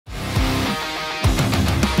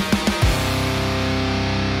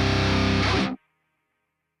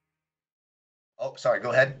sorry.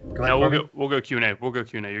 Go ahead. No, we'll go Q&A. We'll go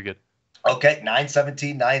Q&A. You're good. Okay,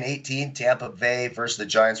 917, 918, Tampa Bay versus the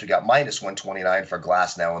Giants. We got minus 129 for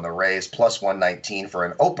Glasnow and the Rays, plus 119 for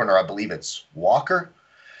an opener. I believe it's Walker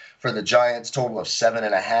for the Giants. Total of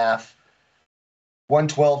 7.5.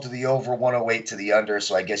 112 to the over, 108 to the under.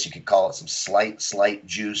 So I guess you could call it some slight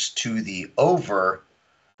juice to the over.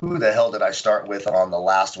 Who the hell did I start with on the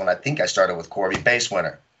last one? I think I started with Corbie,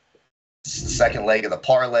 Basewinner. Second leg of the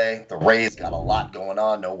parlay. The Rays got a lot going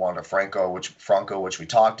on. No Wander Franco, which we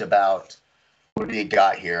talked about. Who do you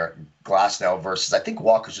got here? Glasnow versus, I think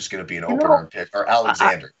Walker's just going to be an opener pitch, or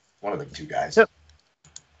Alexander, one of the two guys.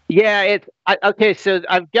 Yeah, okay. So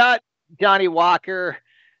I've got Johnny Walker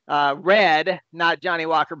red, not Johnny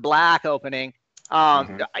Walker black opening.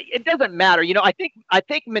 It doesn't matter. I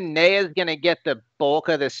think Manaea is going to get the bulk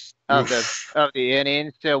of this of the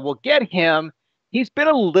innings, so we'll get him. He's been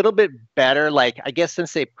a little bit better, like I guess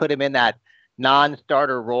since they put him in that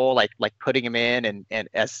non-starter role, like putting him in and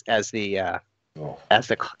as the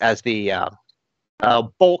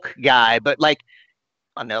bulk guy. But like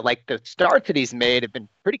I don't know, like the starts that he's made have been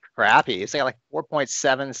pretty crappy. It's like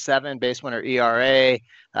 4.77 base winner ERA.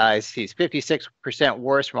 He's 56%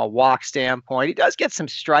 worse from a walk standpoint. He does get some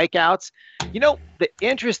strikeouts. The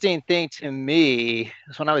interesting thing to me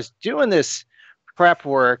is when I was doing this prep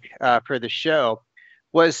work for the show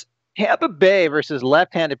was Tampa Bay versus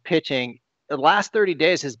left-handed pitching. The last 30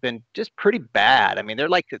 days has been just pretty bad. I mean, they're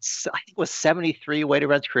like, I think it was 73 weighted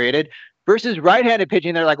runs created versus right-handed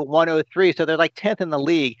pitching. They're like 103. So they're like 10th in the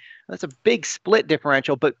league. That's a big split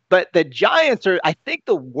differential. But the Giants are, I think,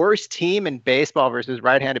 the worst team in baseball versus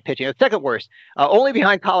right-handed pitching. The second worst, only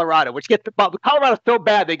behind Colorado, which gets the bump. Colorado's so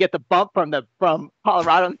bad they get the bump from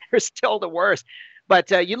Colorado, and they're still the worst.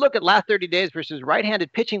 But you look at last 30 days versus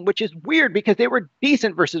right-handed pitching, which is weird because they were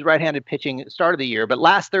decent versus right-handed pitching at the start of the year. But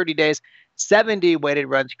last 30 days, 70 weighted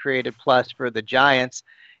runs created plus for the Giants.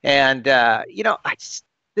 And,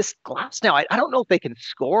 this Glasnow, I don't know if they can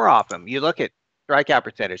score off him. You look at strikeout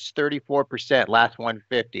percentage, 34%, last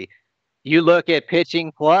 150. You look at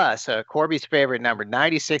pitching plus, Corbie's favorite number,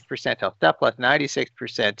 96 percentile, step plus 96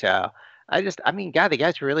 percentile. God, the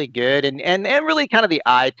guy's really good and really kind of the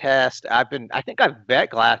eye test. I think I've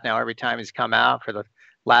bet Glasnow every time he's come out for the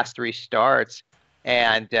last 3 starts,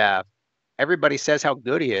 and everybody says how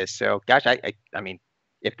good he is. So, gosh, I mean,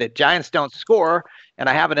 if the Giants don't score and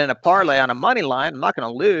I have it in a parlay on a money line, I'm not going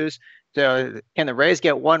to lose. So, can the Rays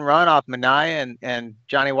get 1 run off Manaea and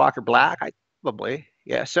Johnny Walker Black? Probably,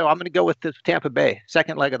 yeah. So I'm going to go with the Tampa Bay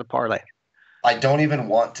second leg of the parlay. I don't even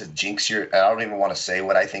want to jinx I don't even want to say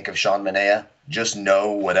what I think of Sean Manaea. Just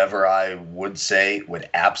know whatever I would say would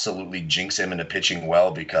absolutely jinx him into pitching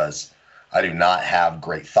well, because I do not have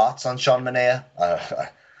great thoughts on Sean Manaea. I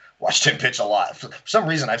watched him pitch a lot. For some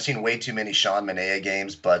reason, I've seen way too many Sean Manaea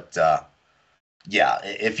games. But, yeah,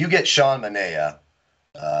 if you get Sean Manaea,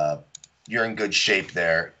 you're in good shape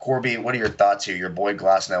there. Corbie, what are your thoughts here? Your boy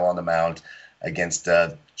Glasnow on the mound against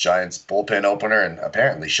Giants bullpen opener, and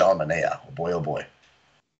apparently Sean Manaea. Oh boy, oh boy.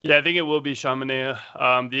 Yeah, I think it will be Sean Manaea.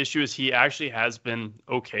 The issue is he actually has been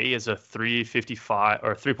okay as a 3.55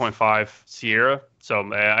 or 3.5 Sierra.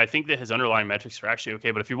 So I think that his underlying metrics are actually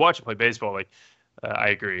okay. But if you watch him play baseball, I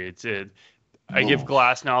agree. I give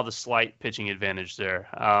Glasnow the slight pitching advantage there.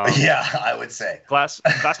 Yeah, I would say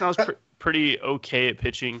Glasnow's pretty okay at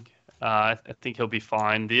pitching. I think he'll be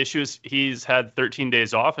fine. The issue is he's had 13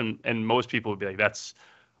 days off, and most people would be like, that's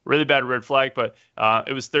really bad red flag. But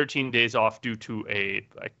it was 13 days off due to a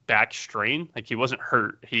back strain. Like, he wasn't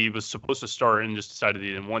hurt. He was supposed to start and just decided he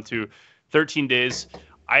didn't want to. 13 days.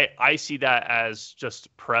 I see that as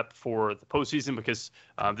just prep for the postseason, because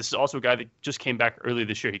this is also a guy that just came back early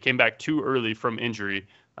this year. He came back too early from injury.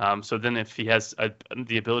 So then if he has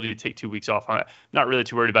the ability to take 2 weeks off, I'm not really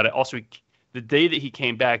too worried about it. Also, the day that he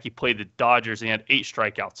came back, he played the Dodgers and he had 8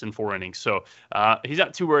 strikeouts in 4 innings. So he's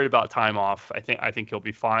not too worried about time off. I think he'll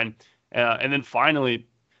be fine. And then finally,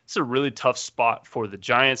 it's a really tough spot for the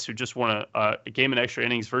Giants, who just won a game in extra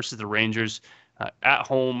innings versus the Rangers at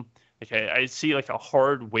home. Okay, I see like a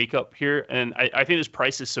hard wake up here, and I think this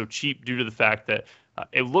price is so cheap due to the fact that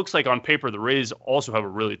it looks like on paper the Rays also have a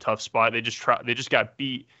really tough spot. They just got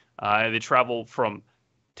beat. They travel from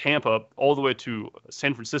Tampa all the way to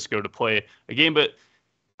San Francisco to play a game, but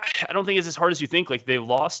I don't think it's as hard as you think. Like, they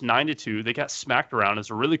lost 9-2. They got smacked around. It's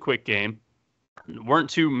a really quick game. Weren't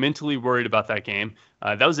too mentally worried about that game.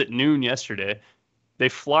 That was at noon yesterday. They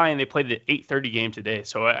fly and they played the 8:30 game today.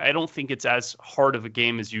 So I don't think it's as hard of a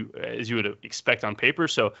game as you would expect on paper.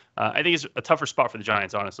 So I think it's a tougher spot for the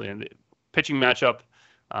Giants, honestly. And the pitching matchup,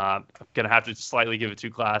 I'm going to have to slightly give it to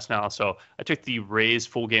Glass now. So I took the Rays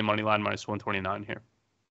full game money line minus 129 here.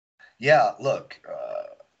 Yeah, look,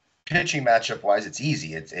 pitching matchup wise, it's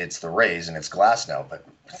easy. It's the Rays and it's Glass now, but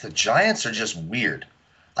the Giants are just weird.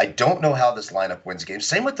 I don't know how this lineup wins games.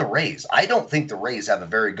 Same with the Rays. I don't think the Rays have a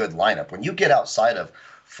very good lineup. When you get outside of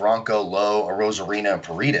Franco, Lowe, Arozarena, and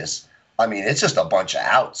Paredes, I mean, it's just a bunch of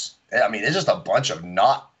outs. I mean, it's just a bunch of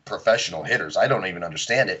not professional hitters. I don't even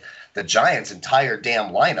understand it. The Giants' entire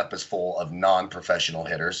damn lineup is full of non-professional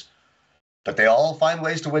hitters, but they all find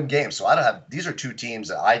ways to win games. So I don't have. These are two teams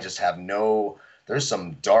that I just have no. There's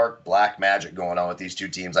some dark black magic going on with these two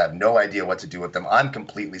teams. I have no idea what to do with them. I'm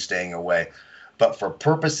completely staying away. But for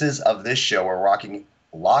purposes of this show, we're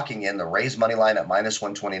locking in the Rays money line at minus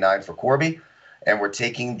 129 for Corbie. And we're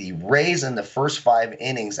taking the Rays in the first 5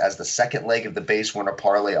 innings as the second leg of the base winner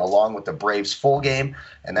parlay, along with the Braves full game.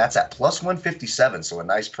 And that's at plus 157. So a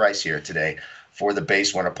nice price here today for the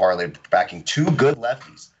base winner parlay, backing 2 good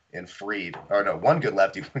lefties in Fried. Or no, 1 good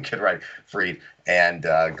lefty, 1 good right, Fried and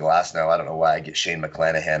Glass. Now, I don't know why I get Shane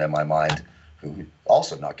McClanahan in my mind, who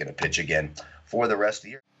also not going to pitch again for the rest of the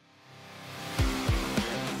year.